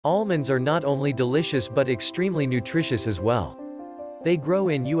Almonds are not only delicious but extremely nutritious as well. They grow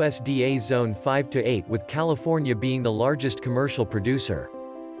in USDA Zone 5 to 8 with California being the largest commercial producer.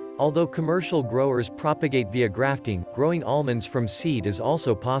 Although commercial growers propagate via grafting, growing almonds from seed is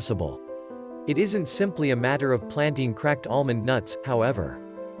also possible. It isn't simply a matter of planting cracked almond nuts, however.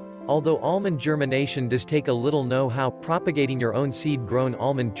 Although almond germination does take a little know-how, propagating your own seed-grown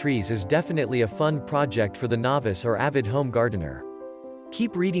almond trees is definitely a fun project for the novice or avid home gardener.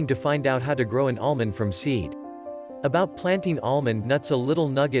 Keep reading to find out how to grow an almond from seed. About planting almond nuts, a little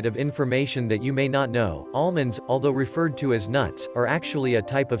nugget of information that you may not know: almonds, although referred to as nuts, are actually a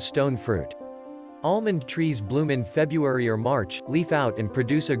type of stone fruit. Almond trees bloom in February or March, leaf out and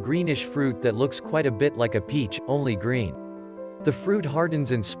produce a greenish fruit that looks quite a bit like a peach, only green. The fruit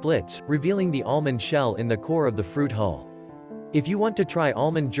hardens and splits, revealing the almond shell in the core of the fruit hull. If you want to try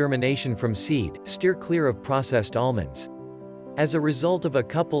almond germination from seed, steer clear of processed almonds. As a result of a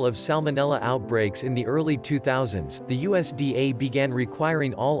couple of salmonella outbreaks in the early 2000s, the USDA began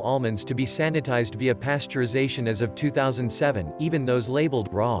requiring all almonds to be sanitized via pasteurization as of 2007, even those labeled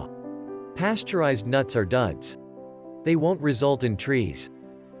raw. Pasteurized nuts are duds. They won't result in trees.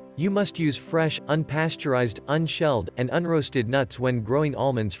 You must use fresh, unpasteurized, unshelled, and unroasted nuts when growing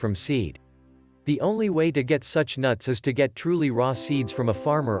almonds from seed. The only way to get such nuts is to get truly raw seeds from a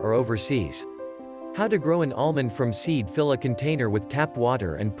farmer or overseas. How to grow an almond from seed: fill a container with tap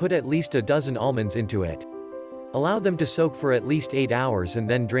water and put at least a dozen almonds into it. Allow them to soak for at least 8 hours and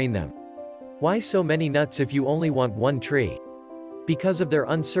then drain them. Why so many nuts if you only want one tree? Because of their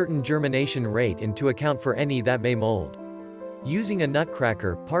uncertain germination rate and to account for any that may mold. Using a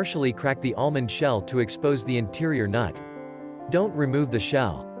nutcracker, partially crack the almond shell to expose the interior nut. Don't remove the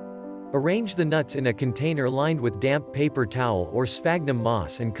shell. Arrange the nuts in a container lined with damp paper towel or sphagnum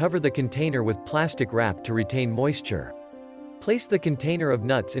moss and cover the container with plastic wrap to retain moisture. Place the container of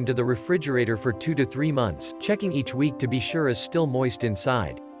nuts into the refrigerator for 2 to 3 months, checking each week to be sure is still moist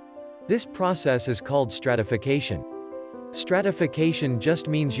inside. This process is called stratification. Stratification just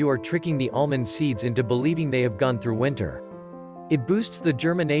means you are tricking the almond seeds into believing they have gone through winter. It boosts the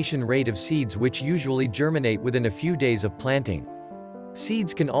germination rate of seeds, which usually germinate within a few days of planting.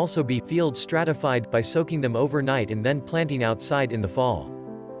 Seeds can also be field stratified by soaking them overnight and then planting outside in the fall.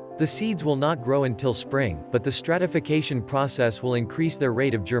 The seeds will not grow until spring, but the stratification process will increase their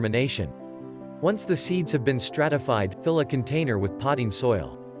rate of germination. Once the seeds have been stratified, fill a container with potting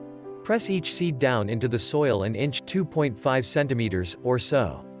soil. Press each seed down into the soil an inch (2.5 centimeters) or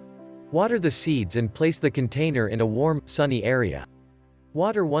so. Water the seeds and place the container in a warm, sunny area.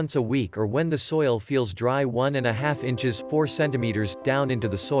 Water once a week or when the soil feels dry 1.5 inches (4 centimeters) down into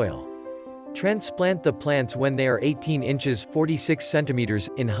the soil. Transplant the plants when they are 18 inches (46 centimeters)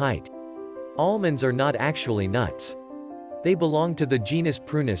 in height. Almonds are not actually nuts. They belong to the genus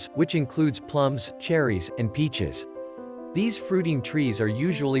Prunus, which includes plums, cherries, and peaches. These fruiting trees are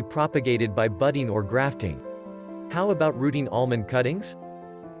usually propagated by budding or grafting. How about rooting almond cuttings?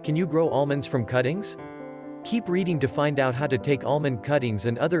 Can you grow almonds from cuttings? Keep reading to find out how to take almond cuttings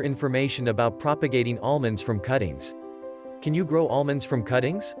and other information about propagating almonds from cuttings. Can you grow almonds from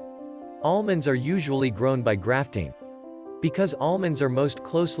cuttings? Almonds are usually grown by grafting. Because almonds are most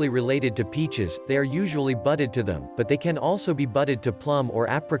closely related to peaches, they are usually budded to them, but they can also be budded to plum or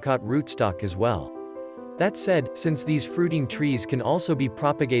apricot rootstock as well. That said, since these fruiting trees can also be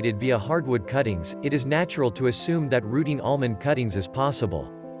propagated via hardwood cuttings, it is natural to assume that rooting almond cuttings is possible.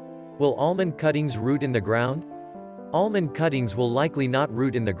 Will almond cuttings root in the ground? Almond cuttings will likely not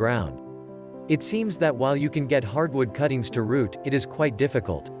root in the ground. It seems that while you can get hardwood cuttings to root, it is quite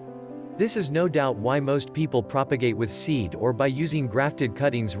difficult. This is no doubt why most people propagate with seed or by using grafted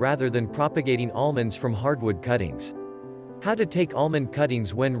cuttings rather than propagating almonds from hardwood cuttings. How to take almond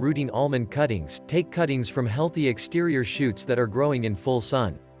cuttings when rooting almond cuttings: take cuttings from healthy exterior shoots that are growing in full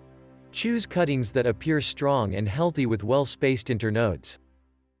sun. Choose cuttings that appear strong and healthy with well-spaced internodes.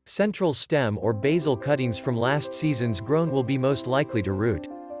 Central stem or basal cuttings from last season's grown will be most likely to root.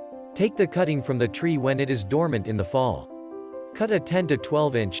 Take the cutting from the tree when it is dormant in the fall. Cut a 10 to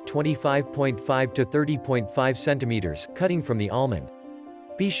 12 inch (25.5 to 30.5 centimeters) cutting from the almond.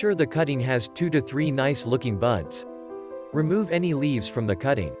 Be sure the cutting has 2 to 3 nice-looking buds. Remove any leaves from the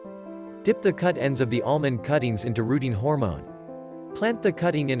cutting. Dip the cut ends of the almond cuttings into rooting hormone. Plant the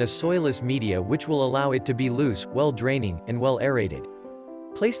cutting in a soilless media which will allow it to be loose, well-draining, and well-aerated.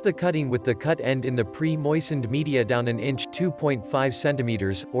 Place the cutting with the cut end in the pre-moistened media down an inch (2.5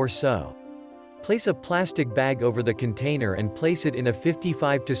 centimeters) or so. Place a plastic bag over the container and place it in a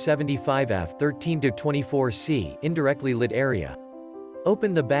 55 to 75 F 13 to 24 C indirectly lit area.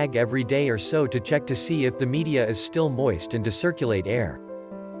 Open the bag every day or so to check to see if the media is still moist and to circulate air.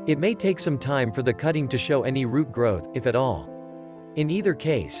 It may take some time for the cutting to show any root growth, if at all. In either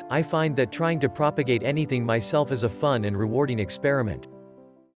case, I find that trying to propagate anything myself is a fun and rewarding experiment.